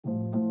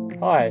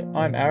Hi,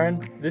 I'm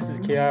Aaron, this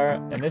is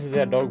Chiara, and this is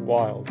our dog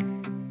Wild.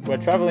 We're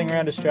travelling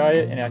around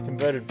Australia in our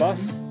converted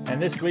bus,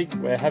 and this week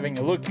we're having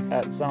a look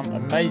at some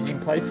amazing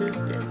places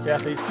in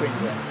southeast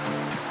Queensland.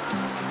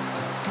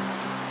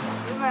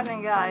 Good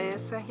morning guys,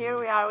 so here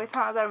we are with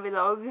another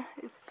vlog.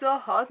 It's so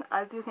hot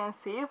as you can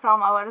see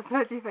from our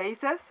sweaty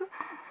faces.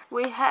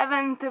 We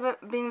haven't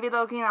been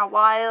vlogging in a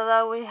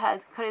while. We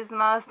had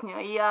Christmas, New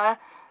Year,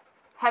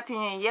 Happy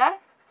New Year.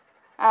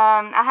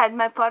 I had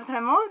my port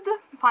removed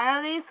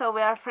finally, so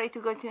we are free to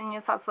go to New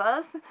South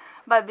Wales.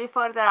 But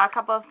before, there are a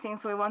couple of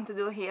things we want to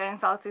do here in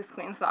southeast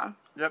Queensland.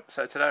 Yep,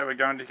 so today we're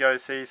going to go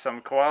see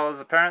some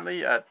koalas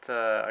apparently at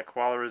a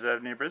koala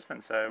reserve near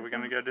Brisbane, so we're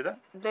going to go do that.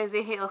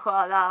 Daisy Hill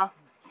Koala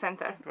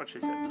Centre. What she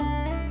said.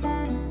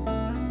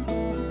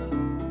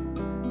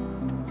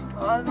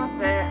 Almost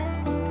there.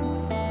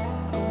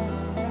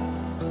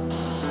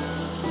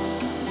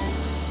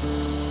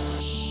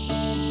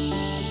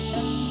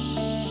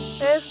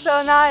 It's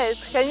so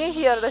nice. Can you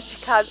hear the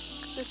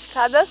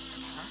cicadas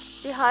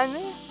behind me?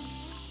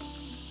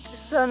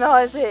 It's so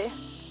noisy.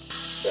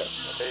 So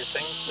these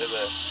things, they're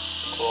the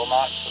claw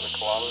marks of the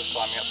koalas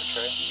climbing up the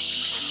tree. You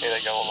can see they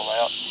go all the way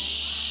up.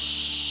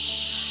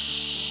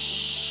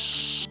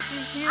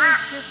 This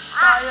huge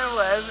spider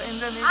web in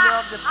the middle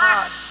of the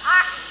park.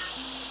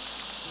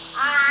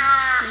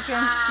 You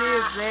can see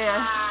it there.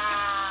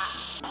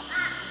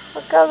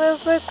 Look at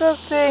this little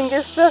thing,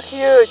 it's so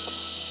huge.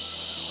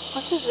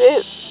 What is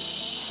it?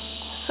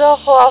 So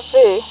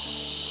fluffy.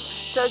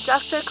 So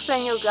just to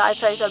explain you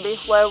guys a little bit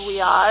where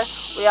we are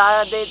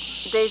at the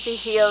Daisy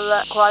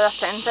Hill Koala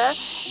Centre.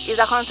 It's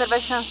a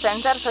conservation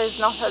centre, so it's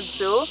not a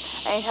zoo,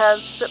 and it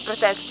helps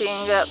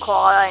protecting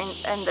koala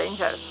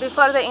endangered.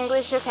 Before the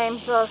English came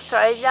to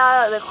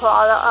Australia, the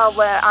koala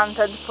were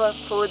hunted for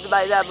food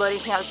by the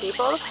Aboriginal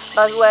people,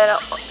 but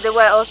they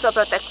were also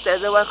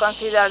protected. They were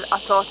considered a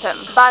totem.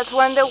 But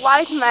when the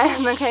white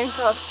men came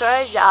to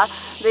Australia,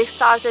 they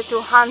started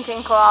to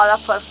hunting koala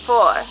for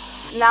fur.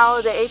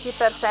 Now the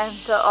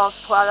 80% of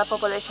koala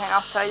population in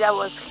Australia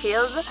was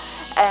killed,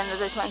 and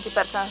the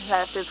 20%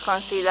 left is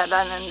considered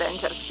an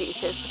endangered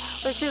species,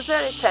 which is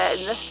very sad.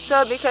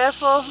 So be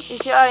careful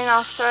if you are in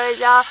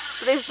Australia.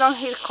 Please don't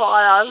hit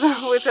koalas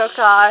with your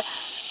car.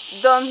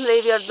 Don't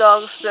leave your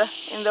dogs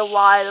in the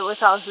wild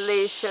without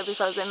leash,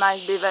 because they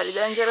might be very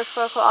dangerous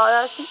for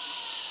koalas.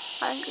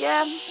 And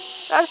yeah,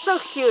 they're so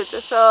cute,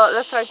 so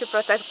let's try to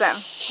protect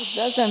them. It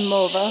doesn't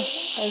move,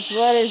 I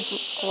swear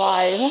it's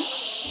live.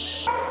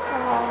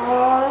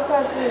 Oh, look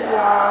at this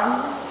one.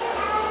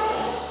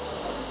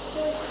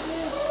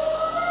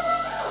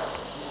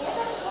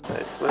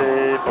 They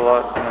sleep a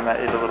lot and then they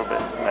eat a little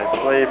bit. And they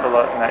sleep a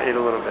lot and they eat a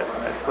little bit.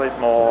 And they sleep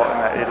more and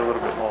they eat a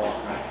little bit more.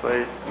 And they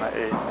sleep and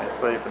they eat and they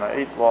sleep and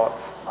they eat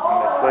lots.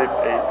 And they sleep,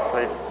 eat,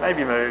 sleep,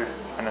 maybe move,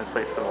 and then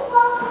sleep some more.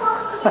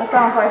 That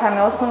sounds like an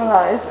awesome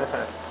life.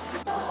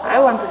 I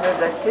want to do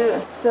that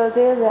too. So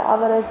this is the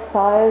average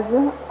size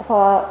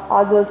for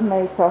adult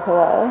male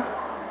crocodile.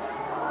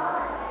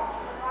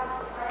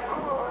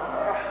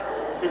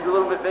 He's a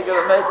little bit bigger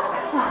than me.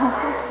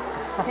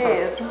 He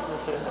is.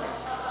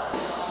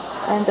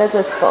 And that's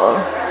a skull.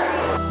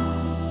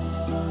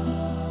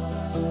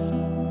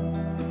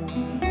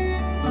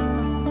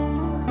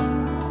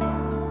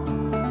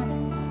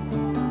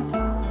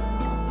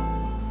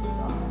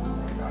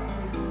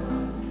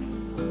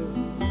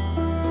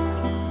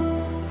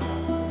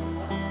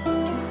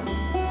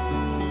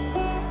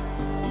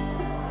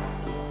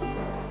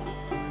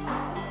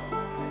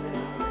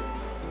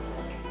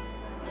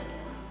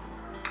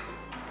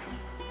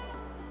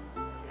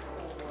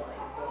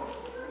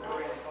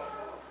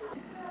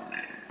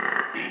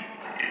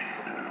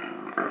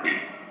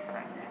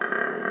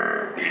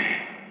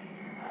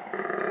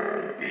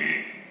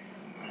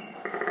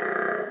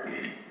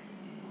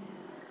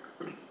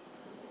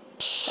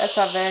 That's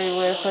a very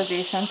weird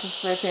position to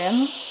sleep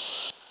in.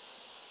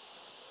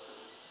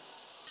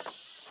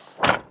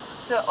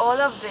 So all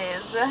of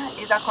this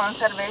is a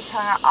conservation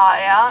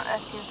area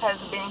that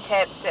has been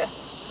kept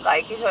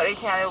like it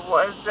originally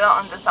was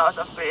on the south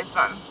of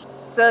Brisbane.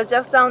 So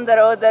just down the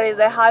road there is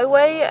a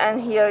highway,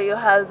 and here you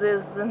have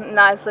this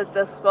nice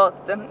little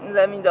spot in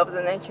the middle of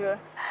the nature.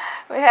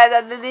 We had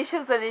a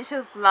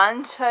delicious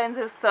lunch in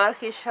this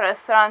Turkish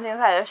restaurant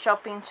inside a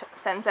shopping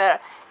centre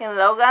in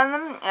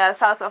Logan,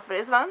 south of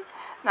Brisbane.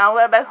 Now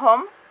we're back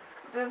home.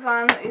 This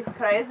one is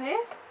crazy.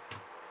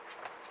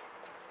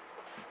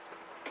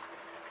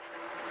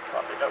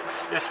 Puppy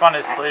dogs. This one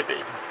is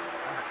sleepy.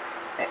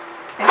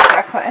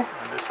 Exactly.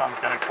 And this one's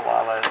going to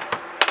koala,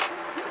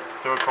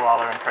 do a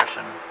koala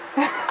impression.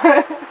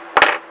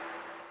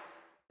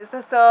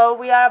 So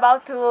we are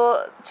about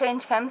to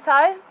change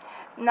campsite.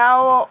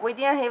 Now we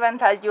didn't even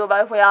tell you,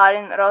 but we are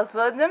in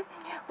Rosewood,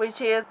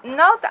 which is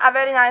not a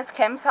very nice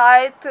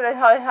campsite. The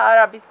toilets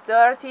are a bit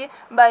dirty,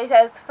 but it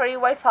has free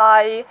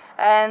Wi-Fi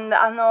and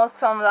an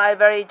awesome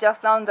library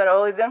just down the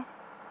road.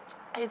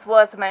 It's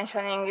worth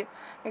mentioning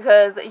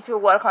because if you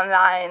work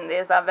online,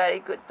 it's a very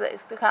good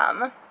place to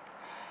come.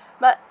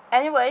 But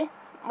anyway,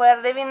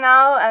 we're leaving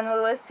now and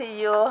we will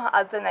see you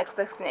at the next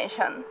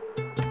destination.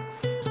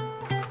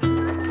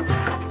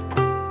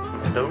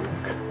 dog.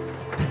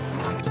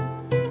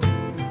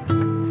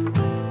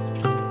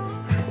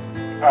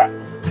 Alright.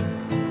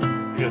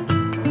 Good.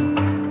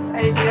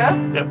 Ready to go?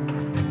 Yep.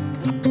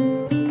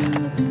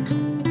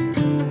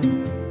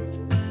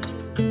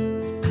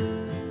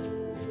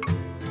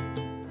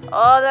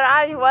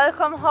 Alright,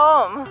 welcome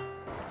home.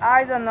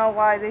 I don't know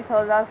why they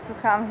told us to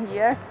come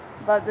here,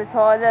 but the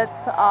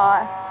toilets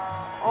are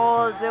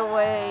all the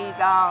way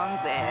down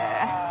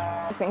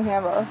there. Thinking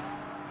about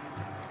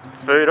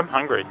Food, I'm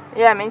hungry.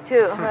 yeah, me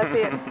too. Let's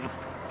eat.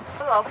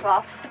 Hello,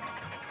 Fluff.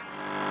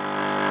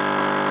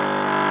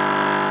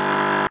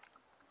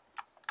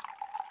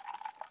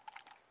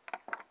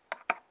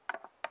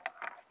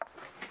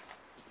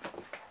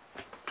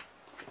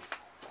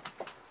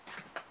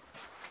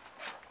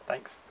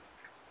 Thanks.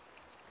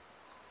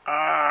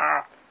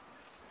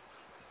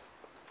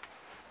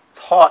 It's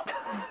hot.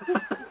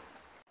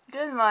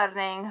 Good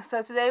morning.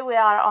 So today we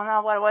are on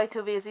our way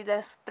to visit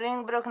the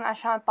Springbrook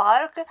National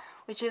Park,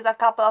 which is a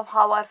couple of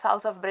hours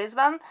south of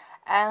Brisbane,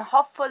 and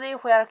hopefully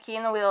if we are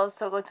keen we'll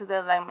also go to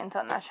the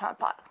Lamington National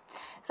Park.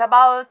 It's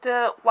about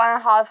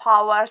 1.5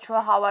 hour, 2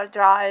 hour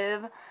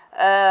drive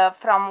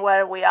from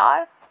where we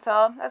are,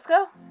 so let's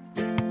go.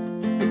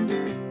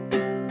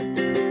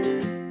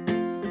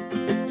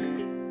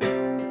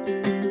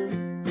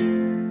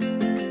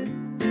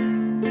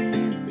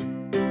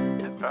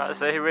 Alright,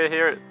 so we're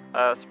here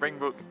at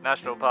Springbrook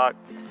National Park.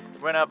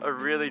 Went up a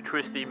really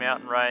twisty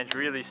mountain range,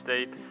 really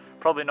steep.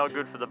 Probably not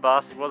good for the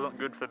bus, wasn't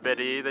good for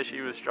Betty either,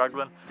 she was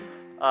struggling.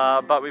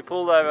 But we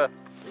pulled over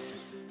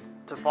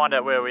to find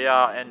out where we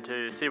are and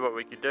to see what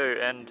we could do.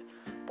 And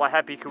by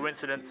happy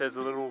coincidence, there's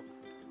a little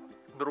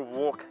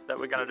walk that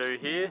we're going to do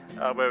here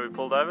where we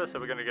pulled over, so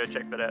we're going to go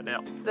check that out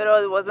now. The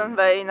road wasn't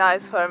very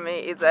nice for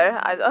me either.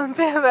 I don't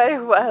feel very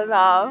well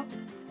now.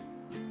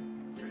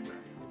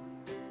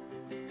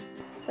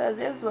 So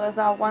this was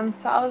a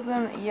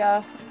 1,000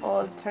 years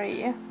old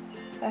tree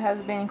that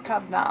has been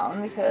cut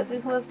down because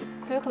it was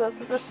too close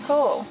to the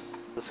school.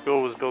 The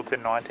school was built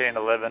in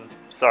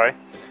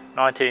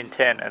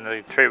 1910, and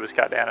the tree was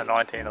cut down in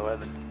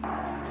 1911.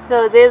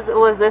 So this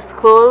was the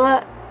school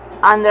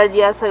 100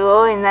 years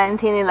ago in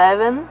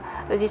 1911.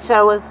 The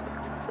teacher was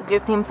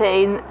getting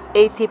paid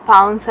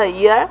 £80 a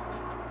year.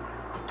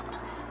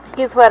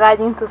 Kids were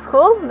riding to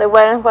school, they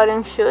weren't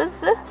wearing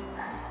shoes.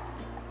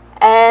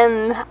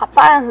 And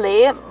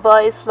apparently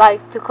boys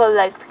like to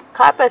collect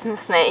carpet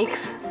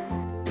snakes.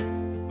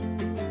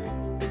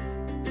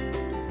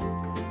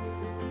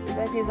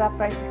 That is a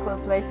pretty cool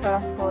place for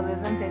a school,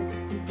 isn't it?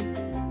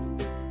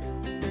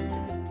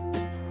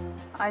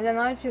 I don't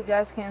know if you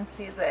guys can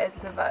see that,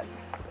 but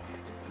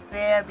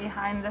there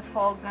behind the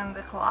fog and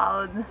the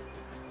cloud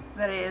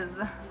there is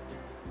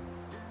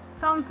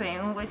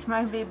something which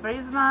might be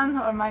Brisbane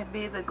or might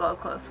be the Gold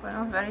Coast, we're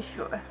not very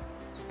sure.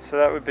 So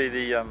that would be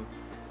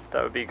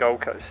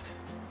Gold Coast,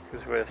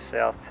 because we're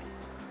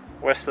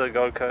west of the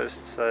Gold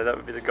Coast, so that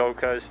would be the Gold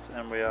Coast,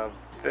 and we are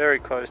very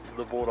close to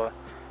the border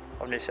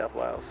of New South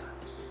Wales.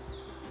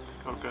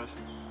 Gold Coast,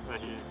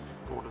 right here,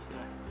 borders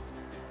there.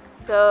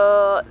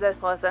 So that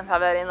wasn't a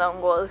very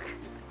long walk,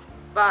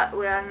 but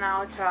we are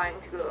now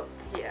trying to go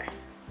here.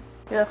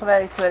 You look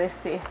very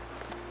touristy.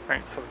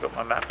 Thanks, I've got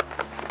my map.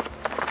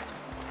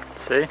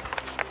 See?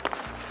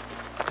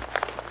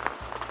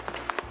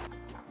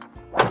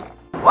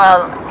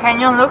 Well,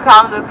 Canyon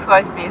Lookout looks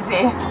quite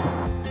busy.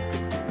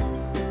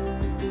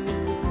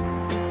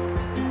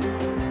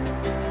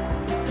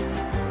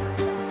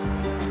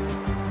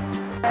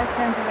 Let's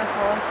go to the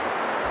falls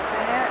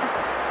there.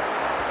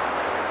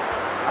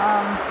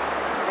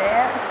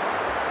 There.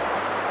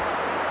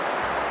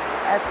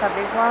 That's a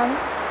big one.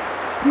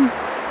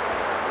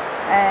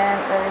 And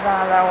there is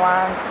another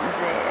one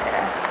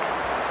there.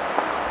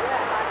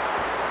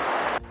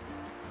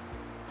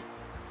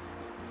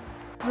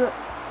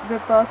 The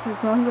path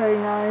is not very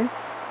nice.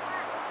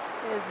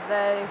 It's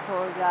very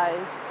cold,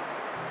 guys.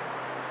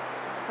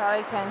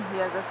 Probably can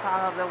hear the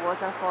sound of the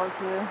waterfall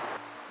too.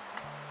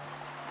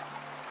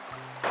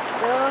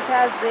 Look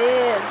at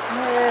this,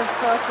 it's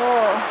so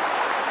cool.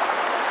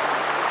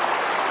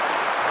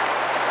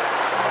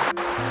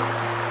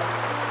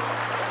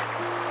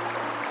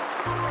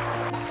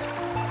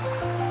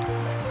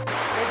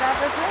 These are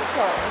the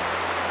twinkles.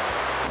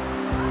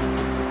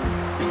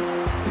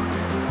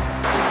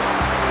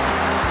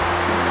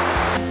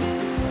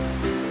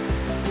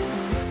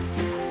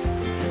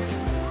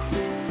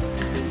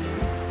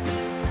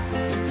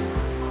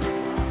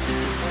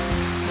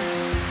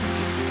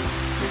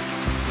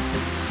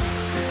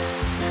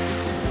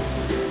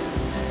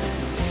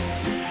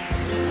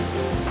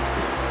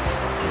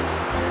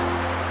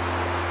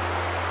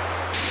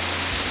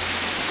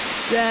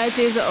 That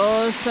is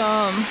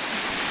awesome.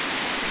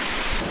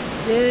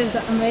 This is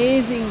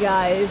amazing,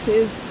 guys.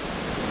 It's,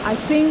 I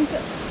think,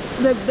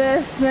 the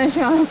best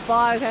national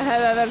park I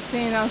have ever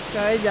seen in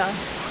Australia.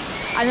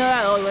 I know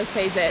I always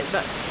say that,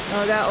 but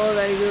no, they're all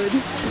very good.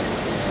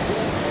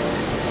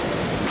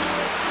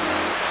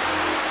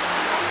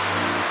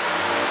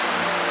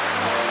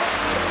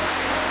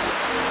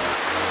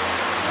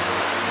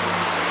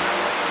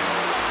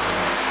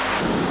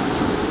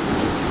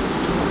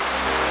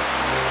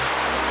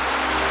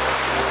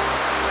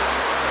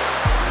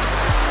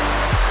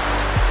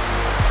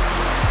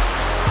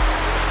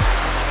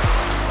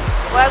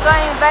 are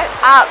going back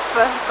up,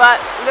 but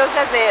look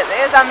at it.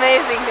 It's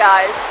amazing,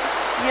 guys.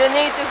 You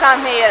need to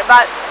come here,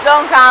 but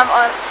don't come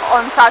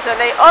on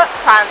Saturday or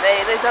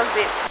Sunday. Little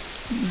bit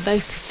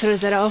back through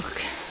the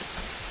rock.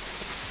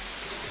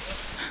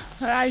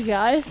 Alright,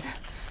 guys,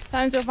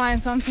 time to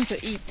find something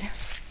to eat.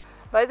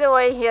 By the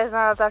way, here's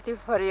another tip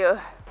for you.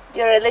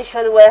 You really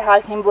should wear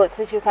hiking boots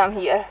if you come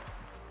here.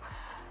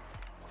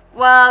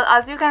 Well,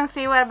 as you can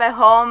see, we're back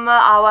home.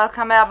 Our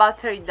camera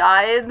battery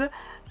died,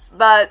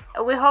 but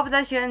we hope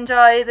that you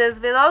enjoyed this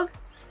vlog.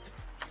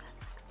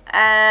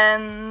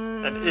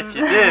 And if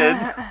you did,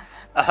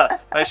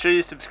 make sure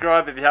you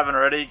subscribe if you haven't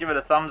already. Give it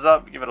a thumbs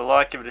up, give it a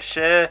like, give it a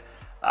share.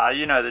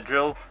 You know the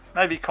drill.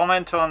 Maybe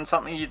comment on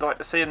something you'd like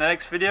to see in the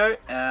next video,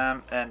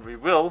 and we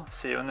will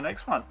see you in the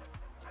next one.